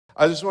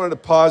I just wanted to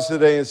pause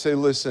today and say,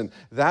 listen,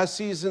 that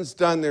season's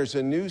done. There's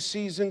a new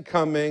season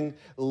coming.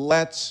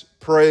 Let's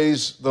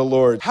praise the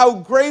Lord. How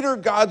great are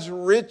God's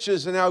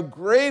riches, and how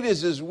great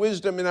is His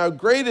wisdom, and how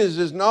great is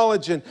His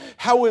knowledge, and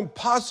how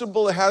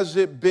impossible has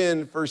it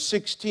been for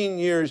 16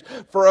 years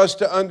for us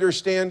to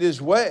understand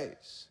His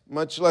ways,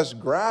 much less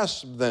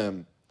grasp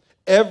them.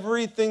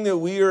 Everything that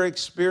we are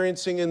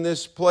experiencing in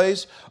this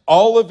place,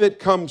 all of it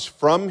comes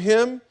from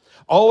Him.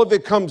 All of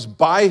it comes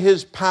by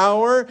His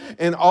power,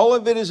 and all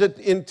of it is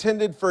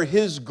intended for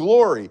His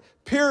glory,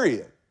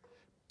 period.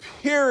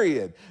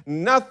 Period.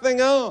 Nothing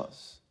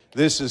else.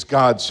 This is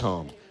God's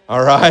home,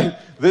 all right?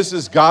 This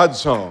is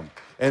God's home.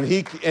 And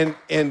He could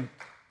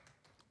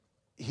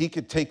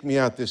take me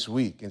out this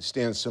week and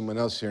stand someone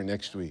else here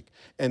next week,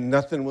 and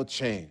nothing will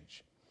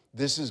change.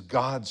 This is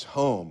God's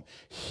home.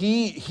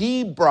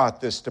 He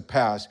brought this to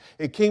pass.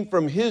 It came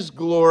from His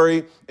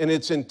glory, and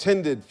it's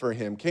intended for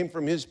Him. It came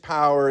from His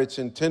power. It's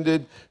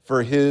intended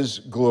for His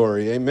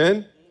glory.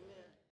 Amen?